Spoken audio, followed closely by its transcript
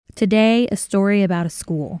Today, a story about a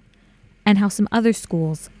school and how some other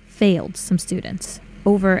schools failed some students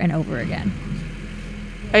over and over again.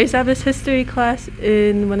 I used to have this history class,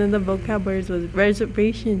 and one of the vocab words was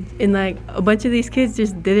reservations. And a bunch of these kids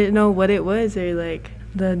just didn't know what it was or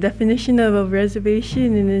the definition of a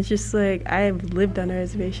reservation. And it's just I've lived on a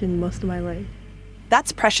reservation most of my life.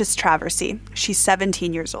 That's Precious Traversy. She's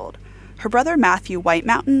 17 years old. Her brother Matthew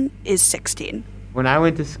Whitemountain is 16. When I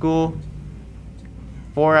went to school,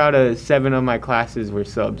 4 out of 7 of my classes were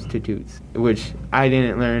substitutes, which I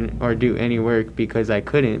didn't learn or do any work because I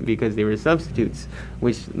couldn't, because they were substitutes,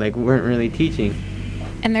 which weren't really teaching.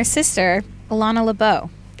 And their sister, Alana LeBeau,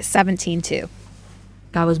 is 17 too.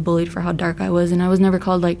 I was bullied for how dark I was, and I was never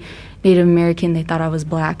called Native American. They thought I was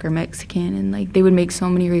black or Mexican, and they would make so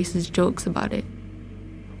many racist jokes about it.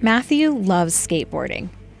 Matthew loves skateboarding.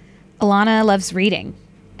 Alana loves reading.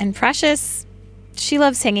 And Precious, she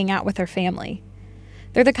loves hanging out with her family.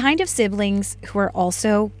 They're the kind of siblings who are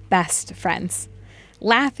also best friends,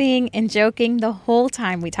 laughing and joking the whole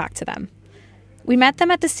time we talk to them. We met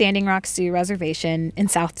them at the Standing Rock Sioux Reservation in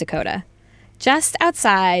South Dakota, just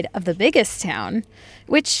outside of the biggest town,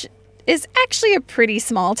 which is actually a pretty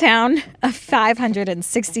small town of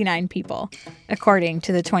 569 people, according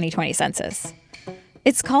to the 2020 census.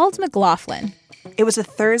 It's called McLaughlin. It was a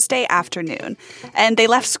Thursday afternoon, and they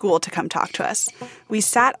left school to come talk to us. We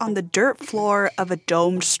sat on the dirt floor of a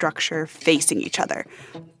domed structure facing each other.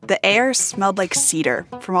 The air smelled like cedar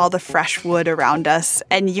from all the fresh wood around us,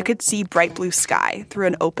 and you could see bright blue sky through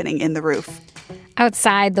an opening in the roof.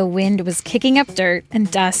 Outside, the wind was kicking up dirt and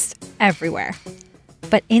dust everywhere.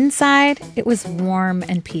 But inside, it was warm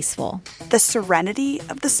and peaceful. The serenity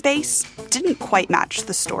of the space didn't quite match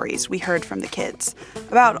the stories we heard from the kids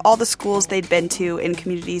about all the schools they'd been to in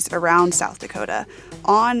communities around South Dakota,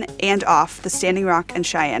 on and off the Standing Rock and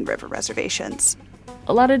Cheyenne River reservations.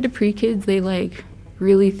 A lot of Dupree kids, they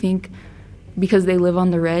really think because they live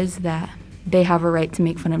on the res that they have a right to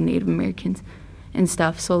make fun of Native Americans and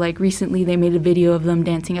stuff. So recently they made a video of them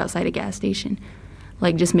dancing outside a gas station,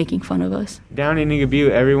 just making fun of us. Down in Eagle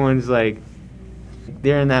Butte, everyone's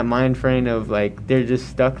they're in that mind frame of they're just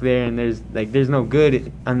stuck there, and there's no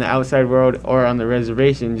good on the outside world or on the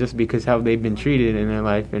reservation just because how they've been treated in their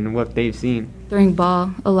life and what they've seen. During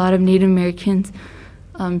ball, a lot of Native Americans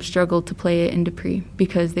struggled to play it in Dupree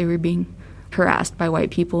because they were being harassed by white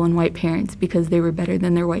people and white parents because they were better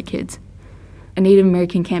than their white kids. A Native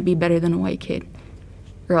American can't be better than a white kid,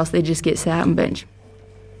 or else they just get sat on bench.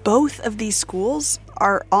 Both of these schools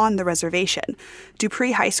are on the reservation.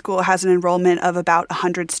 Dupree High School has an enrollment of about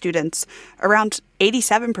 100 students. Around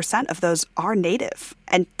 87% of those are Native,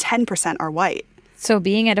 and 10% are white. So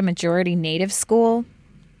being at a majority Native school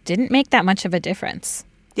didn't make that much of a difference.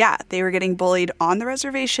 Yeah, they were getting bullied on the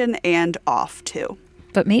reservation and off, too.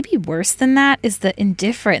 But maybe worse than that is the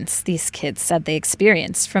indifference these kids said they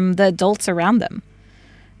experienced from the adults around them.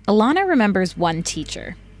 Alana remembers one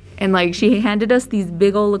teacher. And she handed us these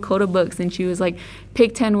big old Lakota books, and she was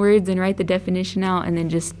pick 10 words and write the definition out and then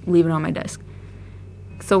just leave it on my desk.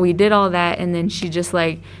 So we did all that, and then she just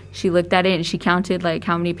she looked at it and she counted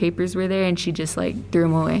how many papers were there, and she just threw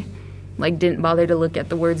them away. Didn't bother to look at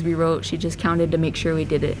the words we wrote. She just counted to make sure we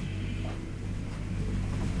did it.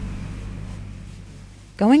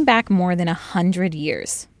 Going back more than 100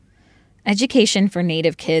 years, education for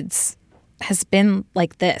Native kids has been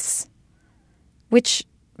like this, which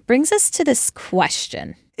brings us to this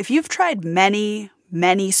question. If you've tried many,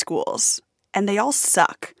 many schools, and they all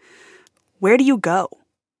suck, where do you go?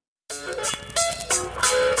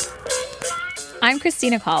 I'm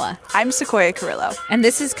Christina Calla. I'm Sequoia Carrillo. And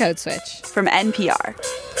this is Code Switch. From NPR.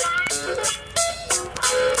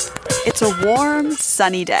 It's a warm,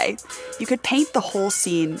 sunny day. You could paint the whole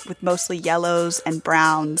scene with mostly yellows and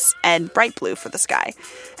browns and bright blue for the sky.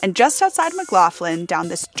 And just outside McLaughlin, down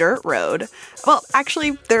this dirt road, well,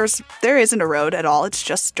 actually, there isn't a road at all. It's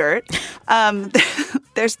just dirt.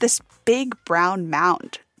 There's this big brown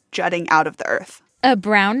mound jutting out of the earth. A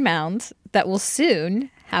brown mound that will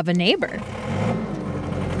soon have a neighbor.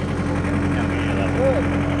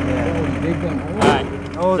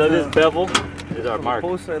 All right, so this bevel is our mark.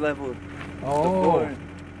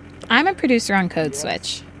 I'm a producer on Code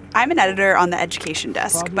Switch. I'm an editor on the education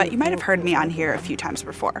desk, but you might have heard me on here a few times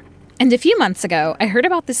before. And a few months ago, I heard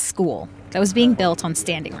about this school that was being built on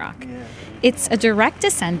Standing Rock. It's a direct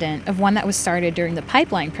descendant of one that was started during the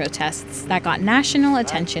pipeline protests that got national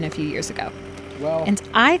attention a few years ago. And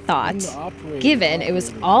I thought, given it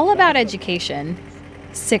was all about education,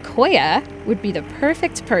 Sequoia would be the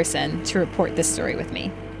perfect person to report this story with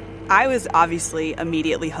me. I was obviously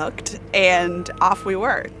immediately hooked, and off we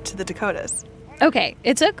were to the Dakotas. Okay,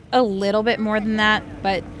 it took a little bit more than that,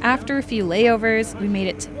 but after a few layovers, we made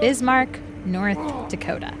it to Bismarck, North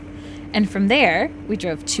Dakota. And from there, we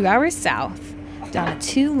drove 2 hours south down a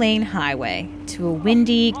 2-lane highway to a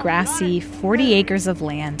windy, grassy 40 acres of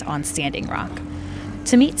land on Standing Rock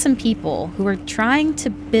to meet some people who are trying to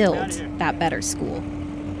build that better school.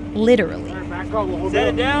 Literally. Set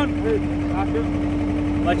it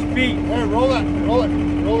down. Watch your feet. Hey, roll it. Roll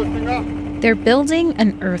this thing up. They're building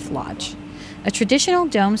an Earth Lodge, a traditional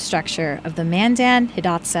dome structure of the Mandan,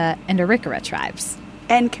 Hidatsa, and Arikara tribes.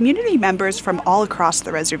 And community members from all across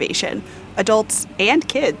the reservation, adults and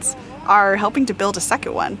kids, are helping to build a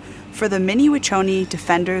second one for the Mini-Wiconi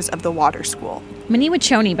Defenders of the Water School.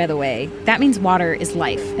 Mini-Wiconi, by the way, that means water is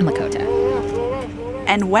life in Lakota.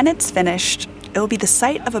 And when it's finished, it will be the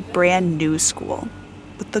site of a brand new school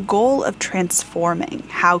with the goal of transforming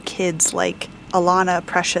how kids like Alana,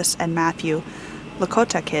 Precious, and Matthew,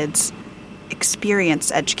 Lakota kids,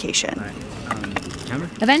 experience education.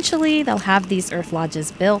 Eventually, they'll have these Earth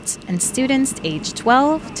Lodges built and students aged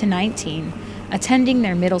 12 to 19 attending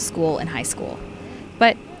their middle school and high school.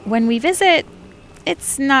 But when we visit,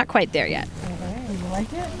 it's not quite there yet. You like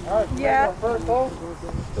it? Yeah.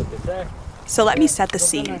 So let me set the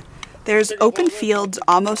scene. There's open fields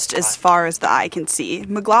almost as far as the eye can see.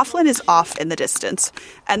 McLaughlin is off in the distance.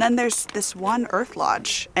 And then there's this one Earth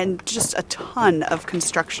Lodge and just a ton of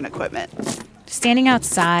construction equipment. Standing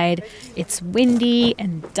outside, it's windy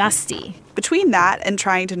and dusty. Between that and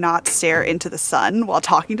trying to not stare into the sun while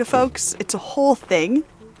talking to folks, it's a whole thing.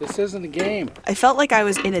 This isn't a game. I felt like I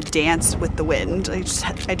was in a dance with the wind. I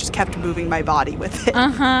just kept moving my body with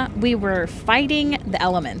it. We were fighting the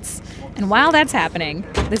elements. And while that's happening,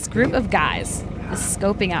 this group of guys is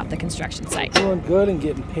scoping out the construction site. Doing good and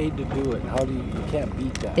getting paid to do it. You can't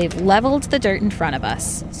beat that. They've leveled the dirt in front of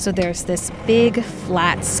us, so there's this big,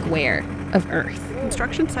 flat square of earth. The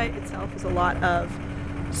construction site itself is a lot of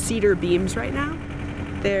cedar beams right now.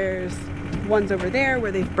 There's ones over there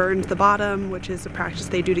where they've burned the bottom, which is a practice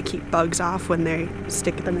they do to keep bugs off when they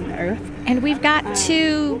stick them in the earth. And we've got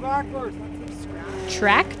 2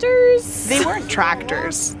 tractors? They weren't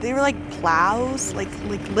tractors. They were like plows, like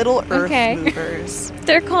little earth movers.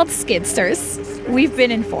 They're called skidsters. We've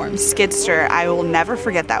been informed. Skidster, I will never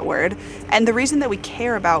forget that word. And the reason that we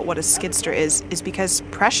care about what a skidster is because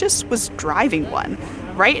Precious was driving one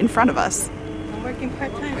right in front of us. I'm working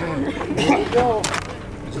part-time.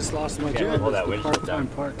 I just lost my job. Part-time.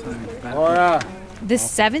 Oh, yeah.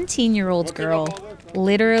 This 17-year-old girl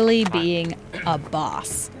literally being a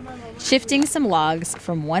boss, shifting some logs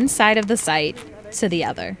from one side of the site to the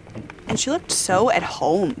other. And she looked so at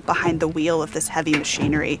home behind the wheel of this heavy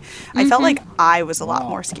machinery. I felt like I was a lot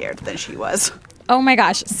more scared than she was. Oh my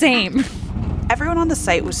gosh, same. Everyone on the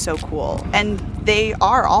site was so cool, and they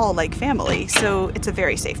are all like family, so it's a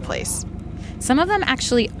very safe place. Some of them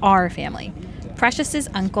actually are family. Precious's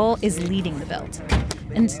uncle is leading the build.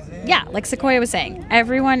 And yeah, like Sequoia was saying,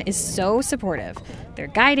 everyone is so supportive. They're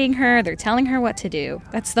guiding her, they're telling her what to do.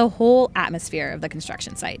 That's the whole atmosphere of the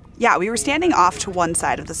construction site. Yeah, we were standing off to one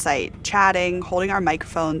side of the site, chatting, holding our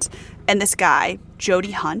microphones, and this guy,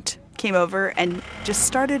 Jody Hunt, came over and just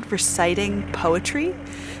started reciting poetry.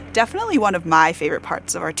 Definitely one of my favorite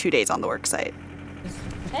parts of our 2 days on the work site.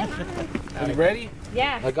 Are you ready?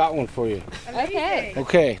 Yeah. I got one for you. Okay.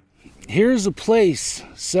 Okay. Here's a place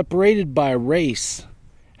separated by a race,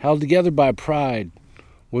 held together by pride,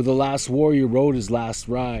 where the last warrior rode his last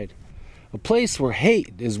ride. A place where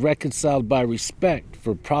hate is reconciled by respect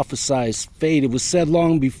for prophesied fate. It was said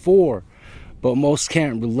long before, but most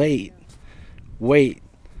can't relate. Wait.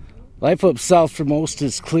 Life up south for most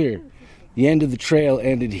is clear. The end of the trail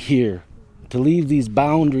ended here. To leave these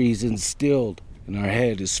boundaries instilled in our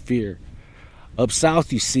head is fear. Up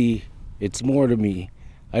south, you see, it's more to me.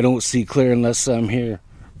 I don't see clear unless I'm here.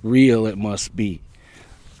 Real it must be.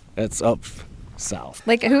 That's up south.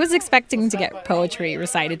 Like, who was expecting to get poetry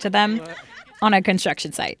recited to them on a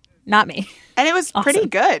construction site? Not me. And it was pretty Awesome.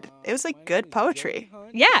 good. It was like good poetry.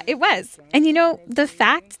 Yeah, it was. And you know, the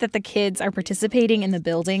fact that the kids are participating in the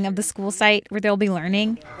building of the school site where they'll be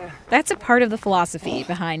learning, that's a part of the philosophy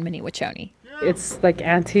behind Mini-Wiconi. It's like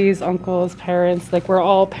aunties, uncles, parents, like we're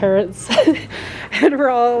all parents. And we're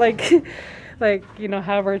all like, you know,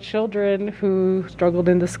 have our children who struggled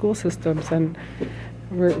in the school systems. And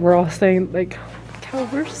we're all saying, like,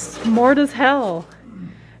 we're smart as hell.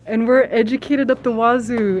 And we're educated up the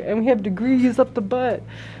wazoo. And we have degrees up the butt.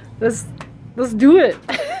 Let's do it.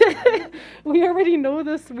 We already know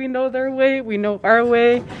this. We know their way. We know our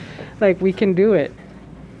way. Like, we can do it.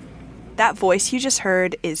 That voice you just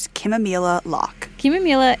heard is Kimamila Locke.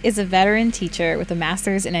 Kimamila is a veteran teacher with a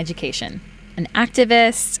master's in education. an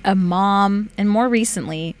activist, a mom, and more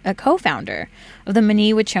recently, a co-founder of the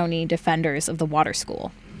Mini-Wiconi Defenders of the Water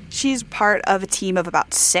School. She's part of a team of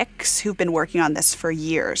about 6 who've been working on this for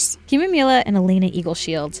years. Kimamila and Elena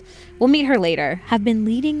Eagleshield, we'll meet her later, have been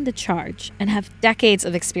leading the charge and have decades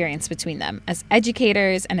of experience between them as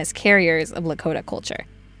educators and as carriers of Lakota culture.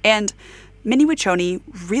 And Mini-Wiconi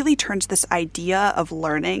really turns this idea of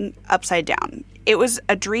learning upside down. It was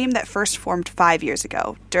a dream that first formed 5 years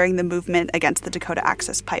ago during the movement against the Dakota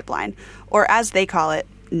Access Pipeline, or as they call it,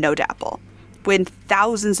 No DAPL, when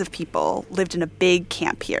thousands of people lived in a big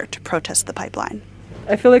camp here to protest the pipeline.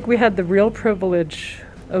 I feel like we had the real privilege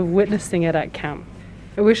of witnessing it at camp.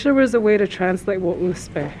 I wish there was a way to translate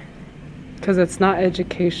Wa'uspe, because it's not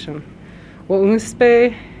education.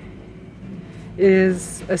 Wa'uspe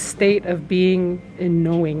is a state of being and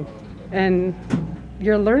knowing, and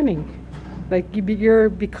you're learning. Like, you're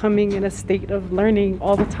becoming in a state of learning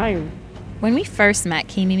all the time. When we first met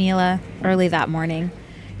Kimamila early that morning,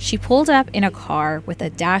 she pulled up in a car with a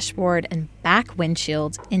dashboard and back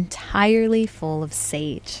windshield entirely full of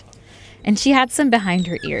sage. And she had some behind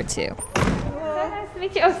her ear, too. Nice to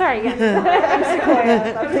meet you. Oh, sorry, yes.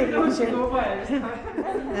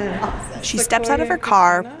 She steps out of her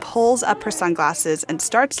car, pulls up her sunglasses, and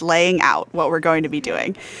starts laying out what we're going to be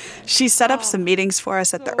doing. She set up some meetings for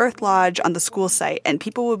us at the Earth Lodge on the school site, and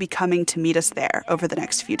people will be coming to meet us there over the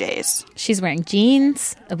next few days. She's wearing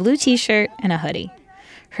jeans, a blue t-shirt, and a hoodie.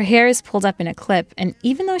 Her hair is pulled up in a clip, and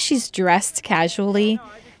even though she's dressed casually,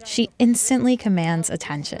 she instantly commands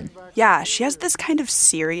attention. Yeah, she has this kind of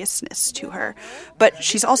seriousness to her, but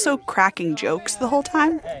she's also cracking jokes the whole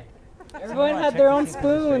time. Everyone had their own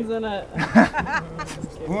spoons in it.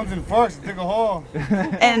 Spoons and forks, dig a hole.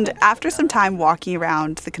 And after some time walking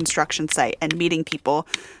around the construction site and meeting people,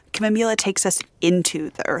 Kimamila takes us into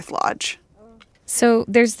the Earth Lodge. So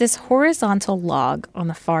there's this horizontal log on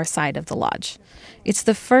the far side of the lodge. It's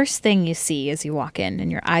the first thing you see as you walk in,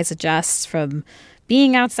 and your eyes adjust from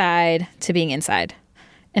being outside to being inside.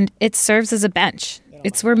 And it serves as a bench.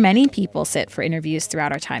 It's where many people sit for interviews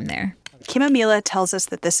throughout our time there. Kimamila tells us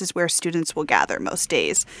that this is where students will gather most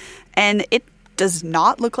days. And it does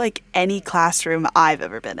not look like any classroom I've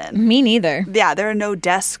ever been in. Me neither. Yeah, there are no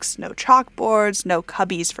desks, no chalkboards, no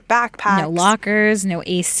cubbies for backpacks. No lockers, no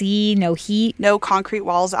AC, no heat. No concrete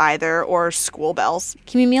walls either, or school bells.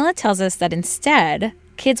 Kimamila tells us that instead,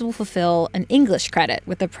 kids will fulfill an English credit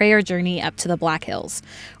with a prayer journey up to the Black Hills,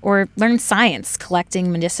 or learn science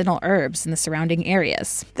collecting medicinal herbs in the surrounding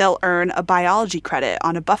areas. They'll earn a biology credit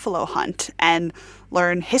on a buffalo hunt and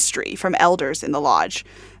learn history from elders in the lodge.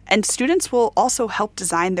 And students will also help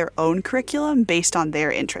design their own curriculum based on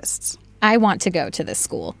their interests. I want to go to this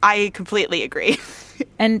school. I completely agree.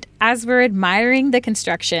 And as we're admiring the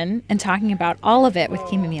construction and talking about all of it with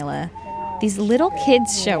Kimamila, these little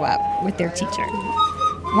kids show up with their teacher.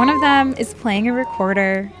 One of them is playing a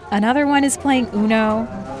recorder. Another one is playing Uno.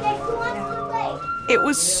 It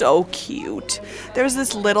was so cute. There was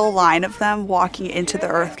this little line of them walking into the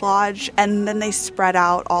Earth Lodge, and then they spread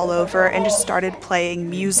out all over and just started playing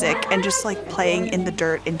music and just like playing in the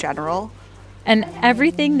dirt in general. And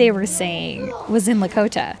everything they were saying was in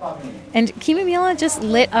Lakota. And Kimamila just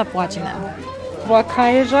lit up watching them.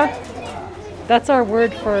 Wakaija, that's our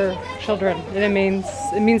word for children. And it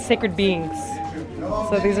means sacred beings.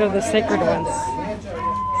 So these are the sacred ones.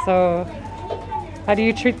 So how do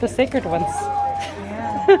you treat the sacred ones?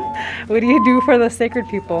 What do you do for the sacred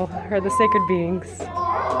people or the sacred beings?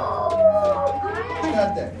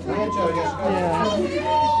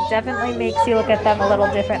 Yeah. Definitely makes you look at them a little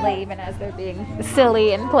differently, even as they're being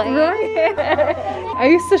silly and playing. I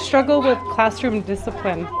used to struggle with classroom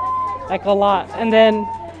discipline, like a lot. And then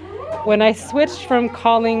when I switched from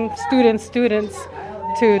calling students to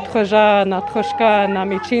Troja, Natrushka,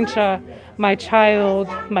 Namichincha, my child,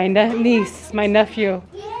 my niece, my nephew,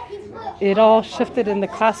 it all shifted in the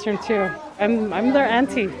classroom too. I'm their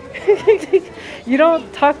auntie. You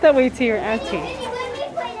don't talk that way to your auntie.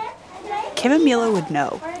 Kimamila would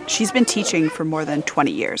know. She's been teaching for more than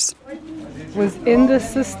 20 years. Was in the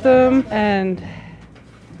system, and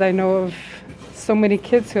I know of so many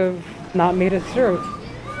kids who have not made it through.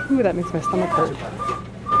 Ooh, that makes my stomach hurt.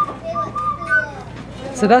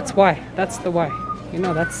 So that's why. That's the why. You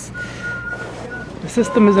know, the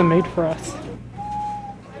system isn't made for us.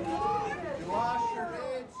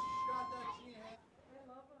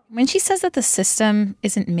 When she says that the system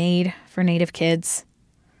isn't made for Native kids,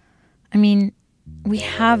 I mean, we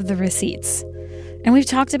have the receipts. And we've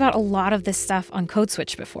talked about a lot of this stuff on Code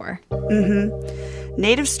Switch before. Mm-hmm.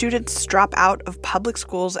 Native students drop out of public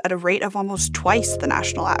schools at a rate of almost twice the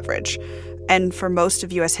national average. And for most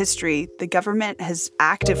of U.S. history, the government has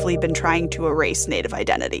actively been trying to erase Native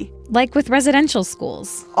identity. Like with residential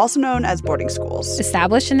schools, also known as boarding schools.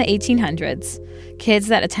 Established in the 1800s, kids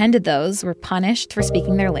that attended those were punished for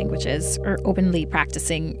speaking their languages or openly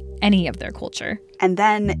practicing any of their culture. And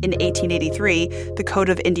then, in 1883, the Code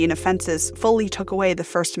of Indian Offenses fully took away the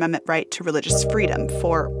First Amendment right to religious freedom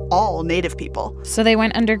for all Native people. So they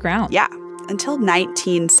went underground. Yeah, until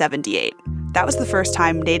 1978. That was the first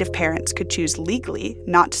time Native parents could choose legally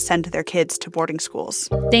not to send their kids to boarding schools.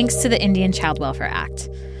 Thanks to the Indian Child Welfare Act.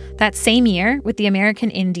 That same year, with the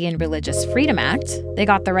American Indian Religious Freedom Act, they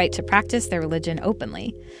got the right to practice their religion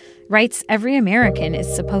openly. Rights every American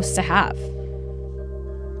is supposed to have.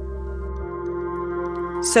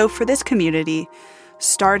 So for this community,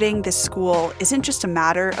 starting this school isn't just a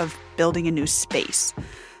matter of building a new space.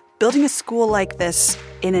 Building a school like this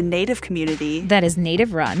in a Native community that is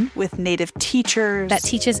Native-run, with Native teachers, that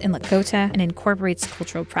teaches in Lakota and incorporates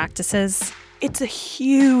cultural practices, it's a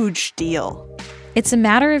huge deal. It's a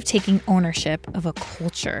matter of taking ownership of a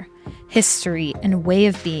culture, history, and way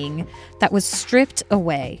of being that was stripped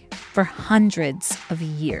away for hundreds of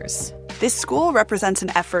years. This school represents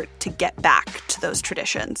an effort to get back to those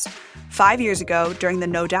traditions. 5 years ago, during the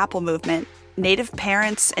No DAPL movement, Native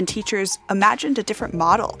parents and teachers imagined a different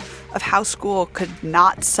model of how school could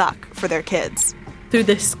not suck for their kids. Through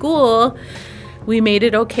this school, we made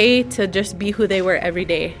it okay to just be who they were every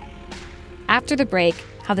day. After the break,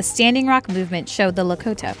 how the Standing Rock movement showed the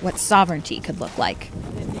Lakota what sovereignty could look like.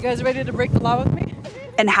 You guys ready to break the law with me?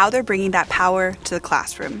 And how they're bringing that power to the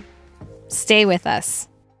classroom. Stay with us.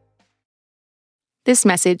 This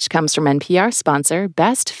message comes from NPR sponsor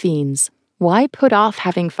Best Fiends. Why put off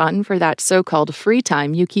having fun for that so-called free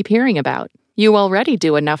time you keep hearing about? You already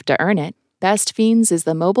do enough to earn it. Best Fiends is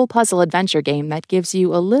the mobile puzzle adventure game that gives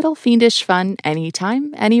you a little fiendish fun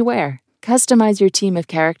anytime, anywhere. Customize your team of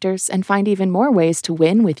characters and find even more ways to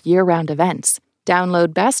win with year-round events.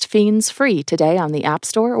 Download Best Fiends free today on the App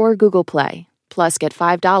Store or Google Play. Plus, get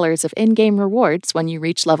 $5 of in-game rewards when you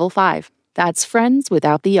reach level 5. That's friends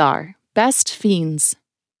without the R. Best Fiends.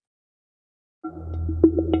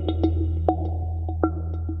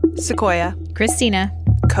 Sequoia. Christina.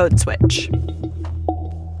 Code Switch.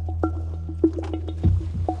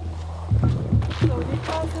 So we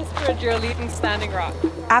crossed this bridge, you're leaving Standing Rock.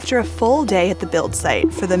 After a full day at the build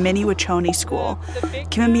site for the Mini-Wachoni School,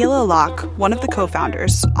 Kimamila Locke, one of the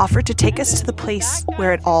co-founders, offered to take us to the place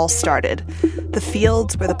where it all started, the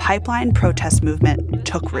fields where the pipeline protest movement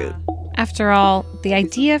took root. After all, the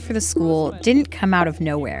idea for the school didn't come out of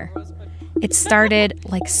nowhere. It started,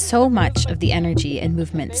 like so much of the energy and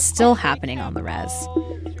movement still happening on the res,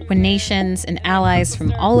 when nations and allies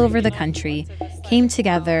from all over the country came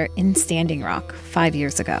together in Standing Rock 5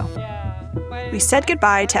 years ago. We said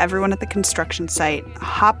goodbye to everyone at the construction site,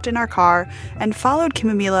 hopped in our car, and followed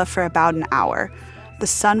Kimamila for about an hour. The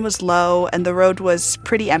sun was low and the road was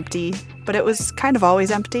pretty empty, but it was kind of always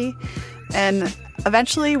empty. And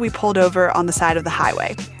eventually we pulled over on the side of the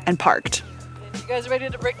highway and parked. You guys ready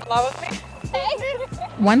to break the law with me?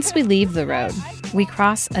 Once we leave the road, we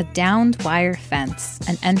cross a downed wire fence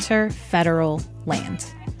and enter federal land.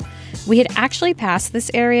 We had actually passed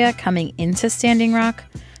this area coming into Standing Rock,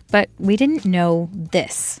 but we didn't know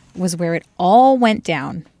this was where it all went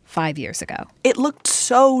down 5 years ago. It looked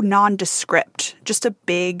so nondescript, just a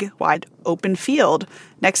big, wide open field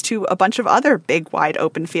next to a bunch of other big, wide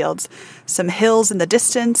open fields. Some hills in the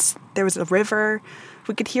distance, there was a river.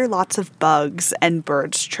 We could hear lots of bugs and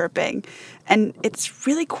birds chirping. And it's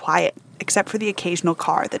really quiet, except for the occasional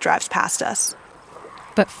car that drives past us.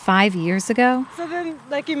 But 5 years ago... So then,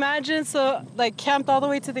 imagine, camped all the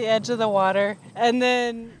way to the edge of the water, and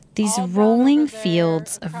then... These rolling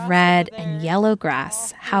fields of red and yellow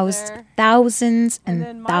grass housed thousands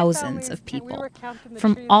and thousands of people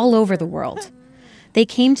from all over the world. They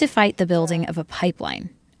came to fight the building of a pipeline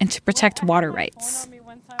and to protect water rights.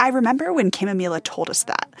 I remember when Kimamila told us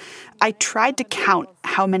that. I tried to count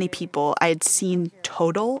how many people I had seen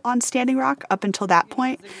total on Standing Rock up until that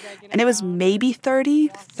point, and it was maybe 30,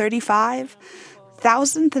 35,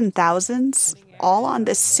 thousands and thousands, all on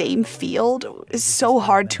this same field. Is so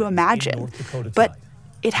hard to imagine, but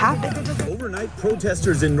it happened. Overnight,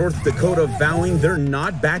 protesters in North Dakota vowing they're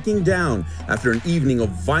not backing down after an evening of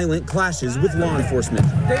violent clashes with law enforcement.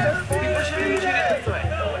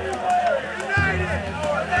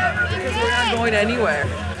 Going anywhere.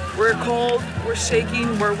 We're cold, we're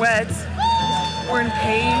shaking, we're wet, we're in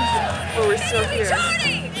pain, but we're still here.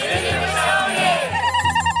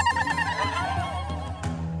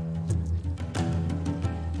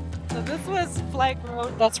 flag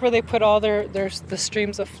road. That's where they put all the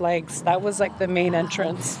streams of flags. That was like the main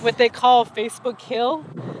entrance. What they call Facebook Hill,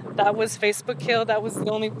 that was Facebook Hill. That was the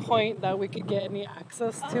only point that we could get any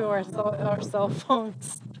access to our cell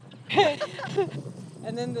phones.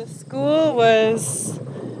 And then the school was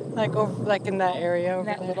like over, like in that area over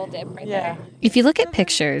that there. Little dip right there. If you look at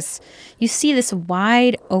pictures, you see this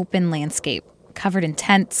wide open landscape covered in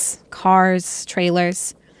tents, cars,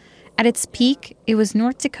 trailers. At its peak, it was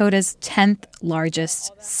North Dakota's 10th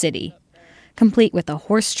largest city, complete with a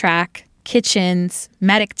horse track, kitchens,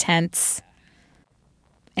 medic tents,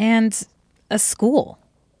 and a school,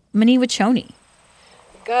 Maniwachoni.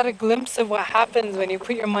 Got a glimpse of what happens when you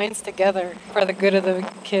put your minds together for the good of the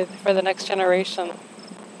kid, for the next generation.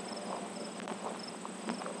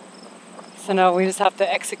 So now we just have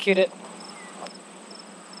to execute it.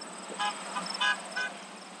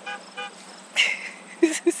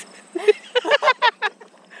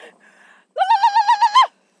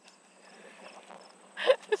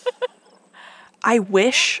 I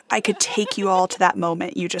wish I could take you all to that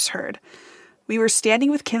moment you just heard. We were standing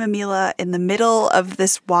with Kim and Mila in the middle of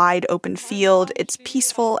this wide open field. It's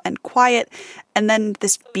peaceful and quiet, and then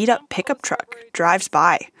this beat-up pickup truck drives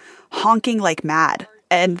by, honking like mad,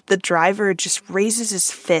 and the driver just raises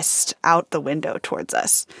his fist out the window towards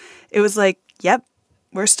us. It was like, yep,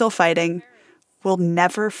 we're still fighting. We'll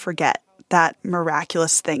never forget that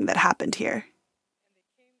miraculous thing that happened here.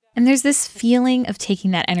 And there's this feeling of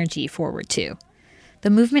taking that energy forward, too. The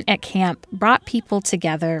movement at camp brought people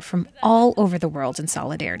together from all over the world in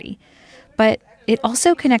solidarity. But it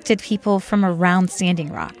also connected people from around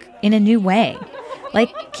Standing Rock in a new way, like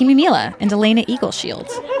Kimimila and Elena Eagleshield.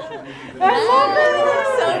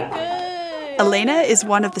 Elena is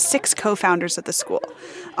one of the 6 co-founders of the school.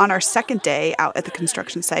 On our second day out at the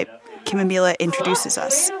construction site, Kimimila introduces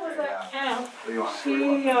us.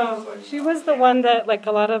 She was the one that, like,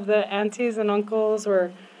 a lot of the aunties and uncles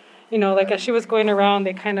were, you know, like, as she was going around,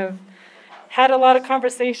 they kind of had a lot of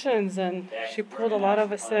conversations, and she pulled a lot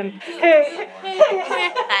of us in. Hey!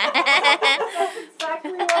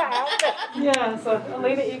 Exactly what happened. Yeah, so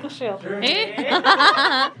Elena Eagleshield.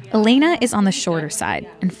 Elena is on the shorter side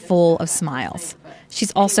and full of smiles.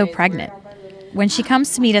 She's also pregnant. When she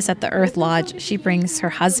comes to meet us at the Earth Lodge, she brings her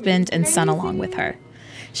husband and son along with her.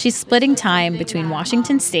 She's splitting time between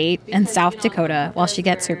Washington State and South Dakota while she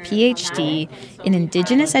gets her PhD in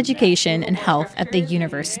Indigenous Education and Health at the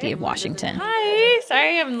University of Washington. Hi,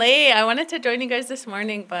 sorry I'm late. I wanted to join you guys this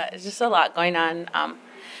morning, but it's just a lot going on.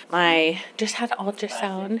 Just had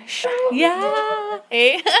ultrasound. Yeah.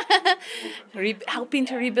 Hey. Helping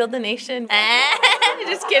to rebuild the nation.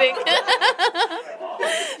 Just kidding.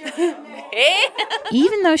 Hey.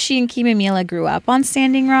 Even though she and Kimimila grew up on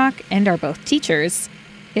Standing Rock and are both teachers,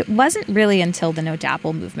 it wasn't really until the No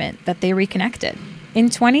DAPL movement that they reconnected. In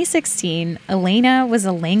 2016, Elena was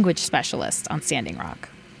a language specialist on Standing Rock.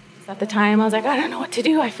 At the time, I was like, I don't know what to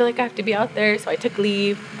do. I feel like I have to be out there, so I took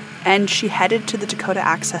leave. And she headed to the Dakota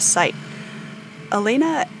Access site.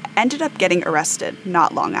 Elena ended up getting arrested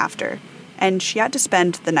not long after, and she had to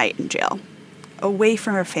spend the night in jail, away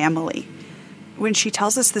from her family. When she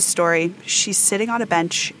tells us this story, she's sitting on a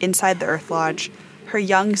bench inside the Earth Lodge. Her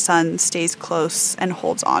young son stays close and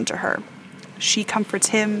holds on to her. She comforts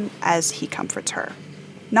him as he comforts her.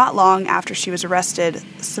 Not long after she was arrested,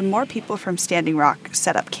 some more people from Standing Rock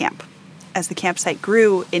set up camp. As the campsite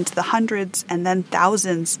grew into the hundreds and then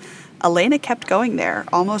thousands, Elena kept going there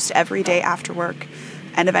almost every day after work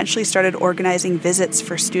and eventually started organizing visits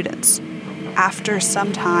for students. After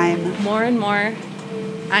some time, more and more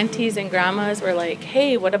aunties and grandmas were like,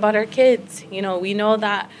 hey, what about our kids? You know, we know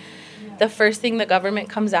that the first thing the government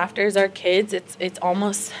comes after is our kids. It's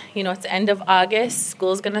almost, you know, it's the end of August.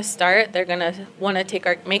 School's going to start. They're going to want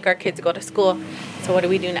to make our kids go to school. So what do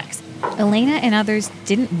we do next? Elena and others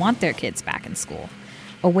didn't want their kids back in school,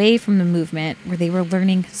 away from the movement where they were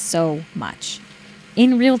learning so much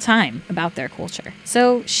in real time about their culture.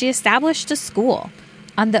 So she established a school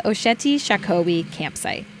on the Oceti Shakopee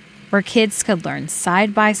campsite where kids could learn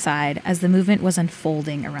side by side as the movement was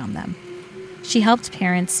unfolding around them. She helped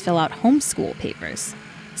parents fill out homeschool papers,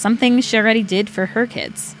 something she already did for her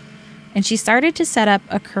kids. And she started to set up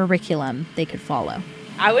a curriculum they could follow.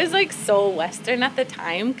 I was like so Western at the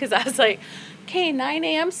time because I was like, okay, 9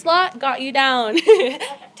 a.m. slot, got you down.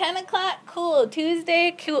 10 o'clock, cool.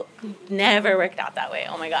 Tuesday, cool. Never worked out that way.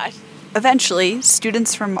 Oh my gosh. Eventually,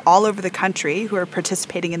 students from all over the country who were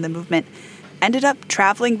participating in the movement ended up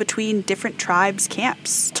traveling between different tribes'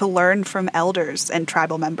 camps to learn from elders and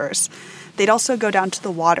tribal members. They'd also go down to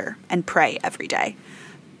the water and pray every day.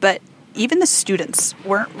 But even the students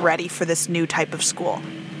weren't ready for this new type of school.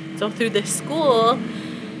 So through this school,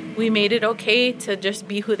 we made it okay to just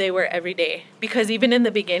be who they were every day. Because even in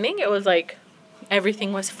the beginning, it was like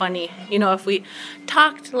everything was funny. You know, if we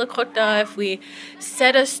talked Lakota, if we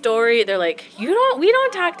said a story, they're like, we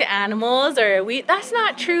don't talk to animals, or that's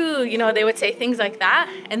not true. You know, they would say things like that.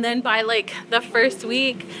 And then by like the first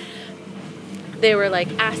week, they were like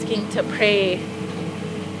asking to pray.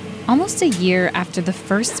 Almost a year after the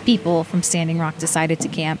first people from Standing Rock decided to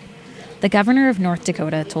camp, the governor of North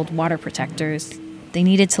Dakota told water protectors they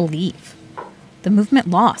needed to leave. The movement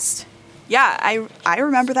lost. Yeah, I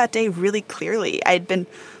remember that day really clearly. I had been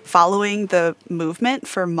following the movement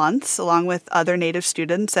for months along with other Native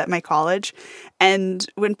students at my college. And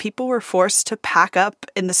when people were forced to pack up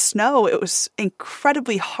in the snow, it was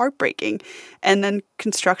incredibly heartbreaking. And then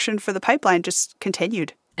construction for the pipeline just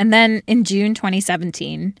continued. And then in June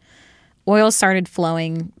 2017, oil started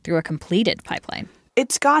flowing through a completed pipeline.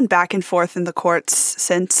 It's gone back and forth in the courts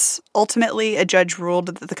since ultimately a judge ruled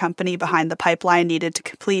that the company behind the pipeline needed to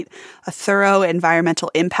complete a thorough environmental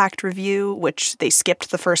impact review, which they skipped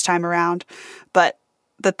the first time around, but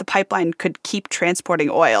that the pipeline could keep transporting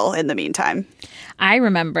oil in the meantime. I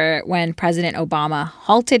remember when President Obama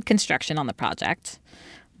halted construction on the project.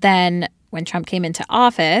 Then when Trump came into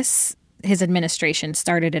office, his administration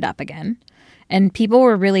started it up again. And people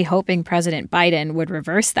were really hoping President Biden would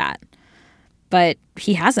reverse that. But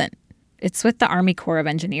he hasn't. It's with the Army Corps of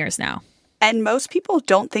Engineers now. And most people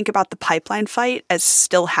don't think about the pipeline fight as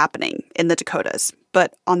still happening in the Dakotas.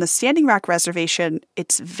 But on the Standing Rock Reservation,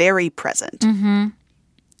 it's very present. Mm-hmm.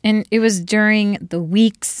 And it was during the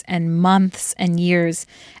weeks and months and years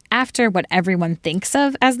after what everyone thinks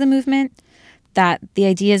of as the movement that the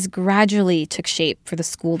ideas gradually took shape for the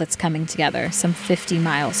school that's coming together some 50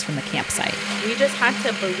 miles from the campsite. We just had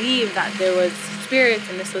to believe that there was spirits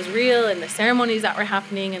and this was real, and the ceremonies that were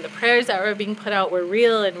happening and the prayers that were being put out were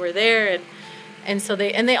real and were there. And so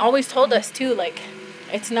they always told us too, like,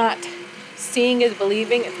 it's not seeing is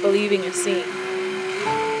believing, it's believing is seeing.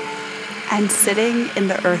 And sitting in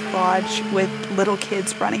the Earth Lodge with little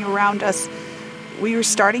kids running around us, we were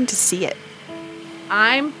starting to see it.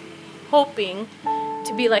 I'm hoping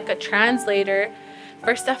to be like a translator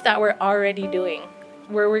for stuff that we're already doing.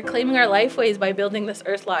 We're reclaiming our lifeways by building this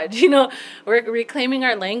Earth Lodge. You know, we're reclaiming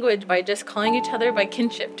our language by just calling each other by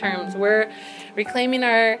kinship terms. We're reclaiming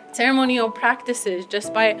our ceremonial practices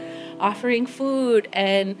just by offering food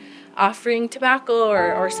and offering tobacco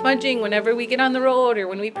or smudging whenever we get on the road or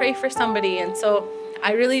when we pray for somebody. And so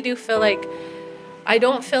I really do feel like, I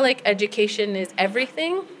don't feel like education is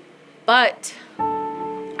everything, but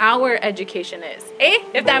our education is.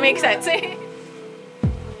 If that makes sense.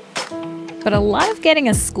 But a lot of getting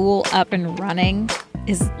a school up and running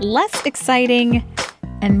is less exciting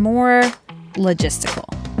and more logistical.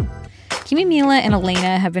 Kimimila and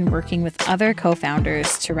Elena have been working with other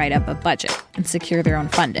co-founders to write up a budget and secure their own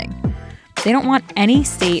funding. They don't want any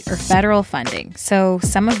state or federal funding, so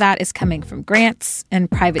some of that is coming from grants and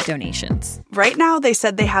private donations. Right now, they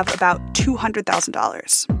said they have about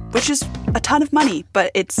 $200,000, which is a ton of money, but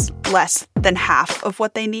it's less than half of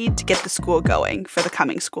what they need to get the school going for the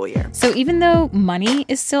coming school year. So even though money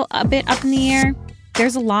is still a bit up in the air,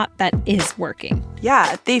 there's a lot that is working.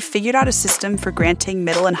 Yeah, they've figured out a system for granting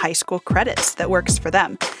middle and high school credits that works for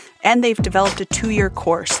them. And they've developed a 2-year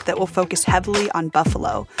course that will focus heavily on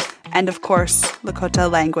buffalo and, of course, Lakota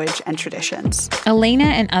language and traditions. Elena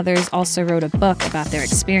and others also wrote a book about their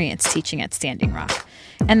experience teaching at Standing Rock.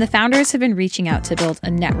 And the founders have been reaching out to build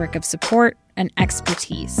a network of support and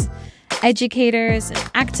expertise. Educators and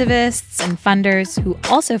activists and funders who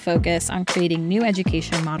also focus on creating new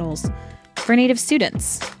education models for Native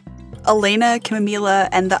students. Elena, Kimimila,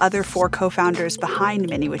 and the other 4 co-founders behind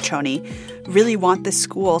Mini-Wiconi really want this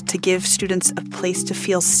school to give students a place to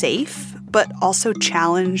feel safe, but also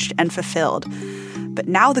challenged and fulfilled. But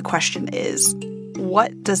now the question is,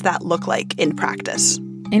 what does that look like in practice?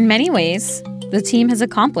 In many ways, the team has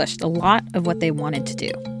accomplished a lot of what they wanted to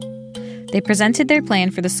do. They presented their plan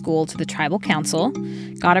for the school to the tribal council,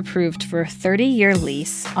 got approved for a 30-year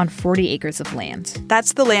lease on 40 acres of land.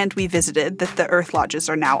 That's the land we visited that the Earth Lodges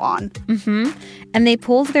are now on. Mm-hmm. And they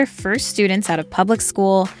pulled their first students out of public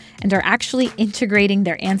school and are actually integrating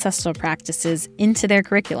their ancestral practices into their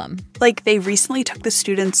curriculum. Like they recently took the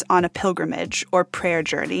students on a pilgrimage or prayer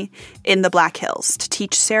journey in the Black Hills to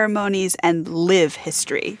teach ceremonies and live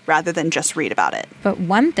history rather than just read about it. But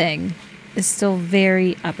one thing is still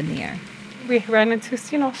very up in the air. We ran into,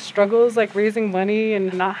 struggles like raising money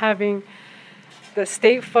and not having the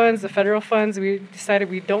state funds, the federal funds. We decided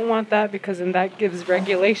we don't want that because then that gives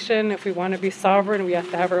regulation. If we want to be sovereign, we have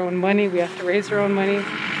to have our own money. We have to raise our own money.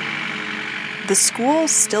 the school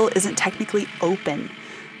still isn't technically open.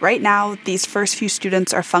 Right now, these first few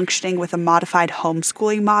students are functioning with a modified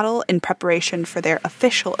homeschooling model in preparation for their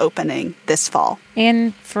official opening this fall.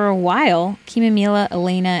 And for a while, Kimamila,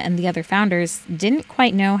 Elena, and the other founders didn't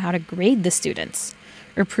quite know how to grade the students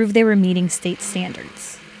or prove they were meeting state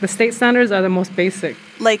standards. The state standards are the most basic.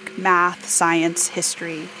 Like math, science,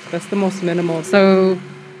 history. That's the most minimal. So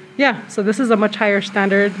this is a much higher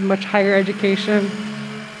standard, much higher education.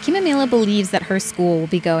 Kimamila believes that her school will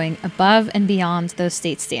be going above and beyond those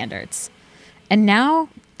state standards. And now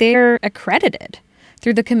they're accredited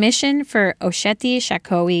through the Commission for Oceti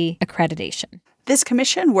Sakowin Accreditation. This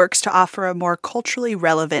commission works to offer a more culturally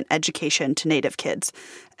relevant education to Native kids.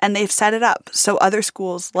 And they've set it up so other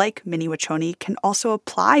schools like Mini-Wachoni can also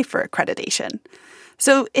apply for accreditation.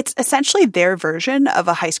 So it's essentially their version of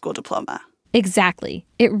a high school diploma. Exactly.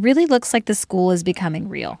 It really looks like the school is becoming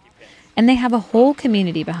real. And they have a whole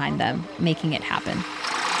community behind them making it happen.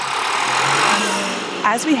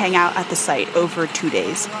 As we hang out at the site over 2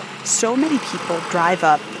 days, so many people drive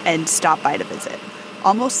up and stop by to visit,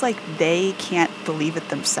 almost like they can't believe it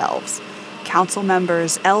themselves. Council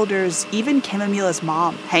members, elders, even Kimamila's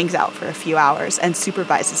mom hangs out for a few hours and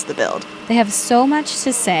supervises the build. They have so much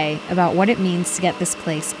to say about what it means to get this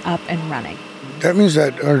place up and running. That means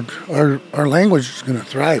that our language is going to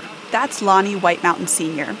thrive. That's Lonnie White Mountain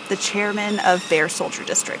Sr., the chairman of Bear Soldier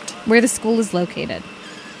District, where the school is located.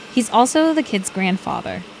 He's also the kid's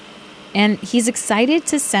grandfather, and he's excited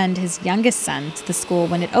to send his youngest son to the school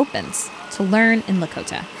when it opens to learn in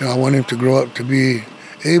Lakota. I want him to grow up to be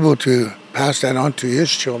able to pass that on to his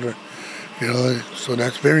children. So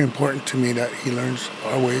that's very important to me that he learns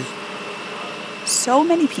our ways. So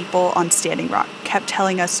many people on Standing Rock kept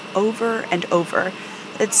telling us over and over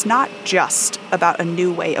it's not just about a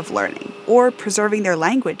new way of learning or preserving their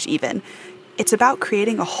language even. It's about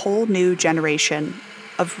creating a whole new generation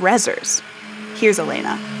of Rezzers. Here's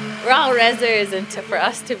Elena. We're all Rezzers, and for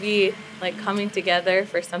us to be coming together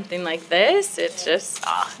for something like this, it's just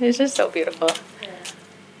so beautiful.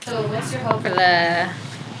 So what's your hope for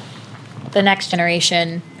the next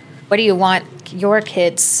generation? What do you want your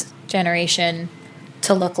kids' generation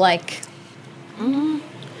to look like?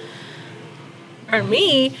 For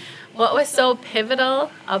me, what was so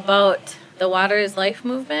pivotal about the Water is Life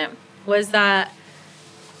movement was that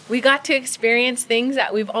we got to experience things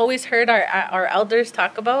that we've always heard our elders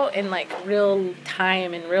talk about in real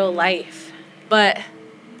time, in real life. But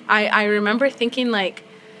I remember thinking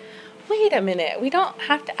wait a minute, we don't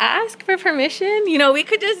have to ask for permission. We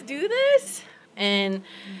could just do this. And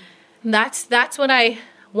that's what I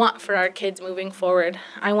want for our kids moving forward.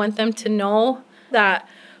 I want them to know that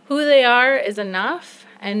who they are is enough,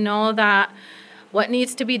 and know that what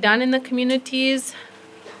needs to be done in the communities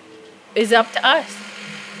is up to us.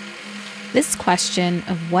 This question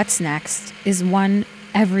of what's next is one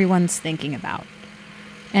everyone's thinking about.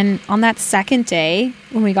 And on that second day,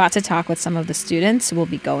 when we got to talk with some of the students who will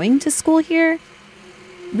be going to school here,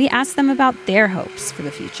 we asked them about their hopes for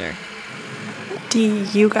the future. Do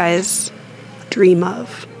you guys dream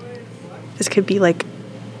of? This could be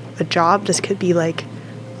a job, this could be a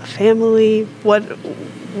family.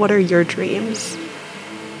 What are your dreams?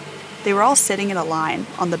 They were all sitting in a line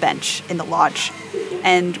on the bench in the lodge,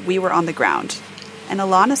 and we were on the ground. And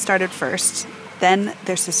Alana started first, then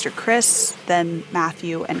their sister Chris, then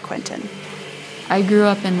Matthew and Quentin. I grew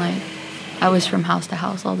up in I was from house to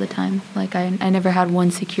house all the time. I never had one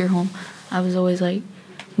secure home. I was always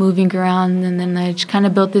moving around, and then I just kind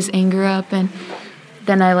of built this anger up, and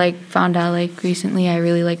then I found out recently I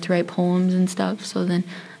really like to write poems and stuff, so then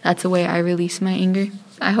that's the way I release my anger.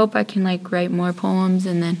 I hope I can write more poems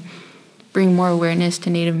and then bring more awareness to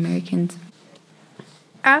Native Americans.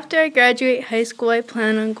 After I graduate high school, I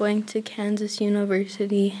plan on going to Kansas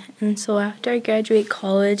University. And so after I graduate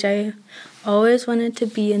college, I always wanted to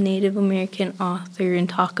be a Native American author and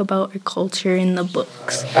talk about our culture in the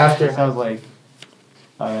books. After, I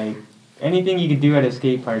was anything you could do at a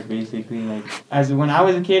skate park, basically. As when I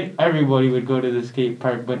was a kid, everybody would go to the skate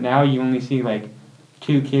park, but now you only see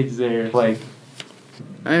 2 kids there.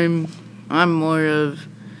 I'm more of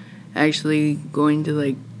actually going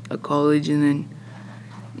to a college and then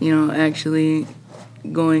actually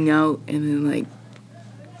going out and then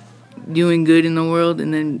doing good in the world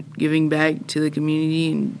and then giving back to the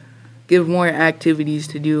community and give more activities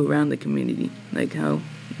to do around the community, like how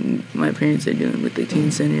my parents are doing with the teen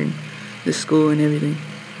center and the school and everything.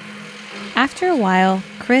 After a while,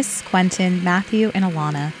 Chris, Quentin, Matthew, and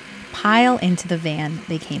Alana pile into the van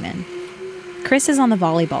they came in. Chris is on the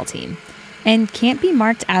volleyball team and can't be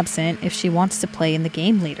marked absent if she wants to play in the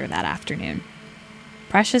game later that afternoon.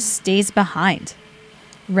 Precious stays behind,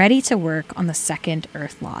 ready to work on the second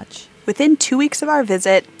Earth Lodge. Within 2 weeks of our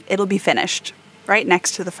visit, it'll be finished, right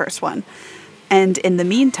next to the first one. And in the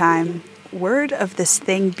meantime, word of this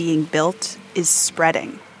thing being built is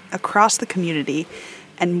spreading across the community,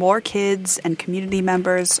 and more kids and community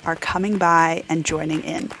members are coming by and joining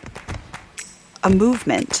in. A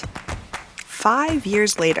movement, 5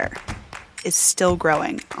 years later, is still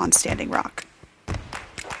growing on Standing Rock.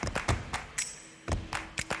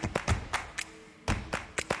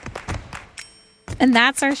 And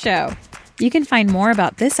that's our show. You can find more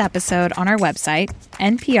about this episode on our website,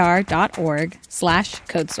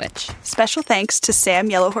 npr.org/codeswitch. Special thanks to Sam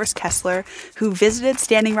Yellowhorse Kessler, who visited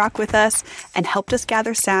Standing Rock with us and helped us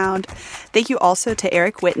gather sound. Thank you also to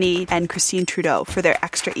Eric Whitney and Christine Trudeau for their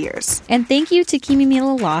extra ears. And thank you to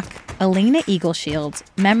Kimimila Locke, Elena Eagleshield,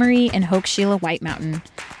 Memory and Hoke Sheila White Mountain,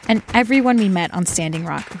 and everyone we met on Standing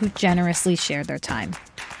Rock who generously shared their time.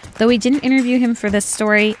 Though we didn't interview him for this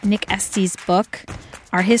story, Nick Estey's book,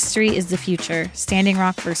 Our History is the Future, Standing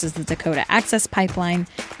Rock versus the Dakota Access Pipeline,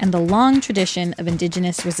 and the long tradition of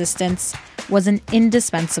Indigenous resistance was an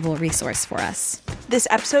indispensable resource for us. This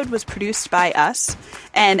episode was produced by us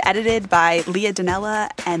and edited by Leah Donnella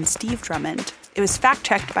and Steve Drummond. It was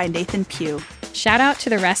fact-checked by Nathan Pugh. Shout out to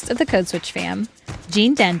the rest of the Code Switch fam: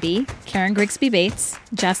 Jean Denby, Karen Grigsby Bates,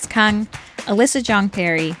 Jess Kung, Alyssa Jong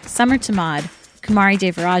Perry, Summer Tamad, Kumari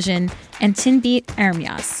Devarajan, and Tinbeat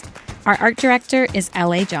Ermias. Our art director is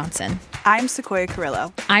L.A. Johnson. I'm Sequoia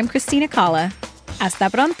Carrillo. I'm Christina Kalla. Hasta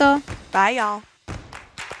pronto. Bye, y'all.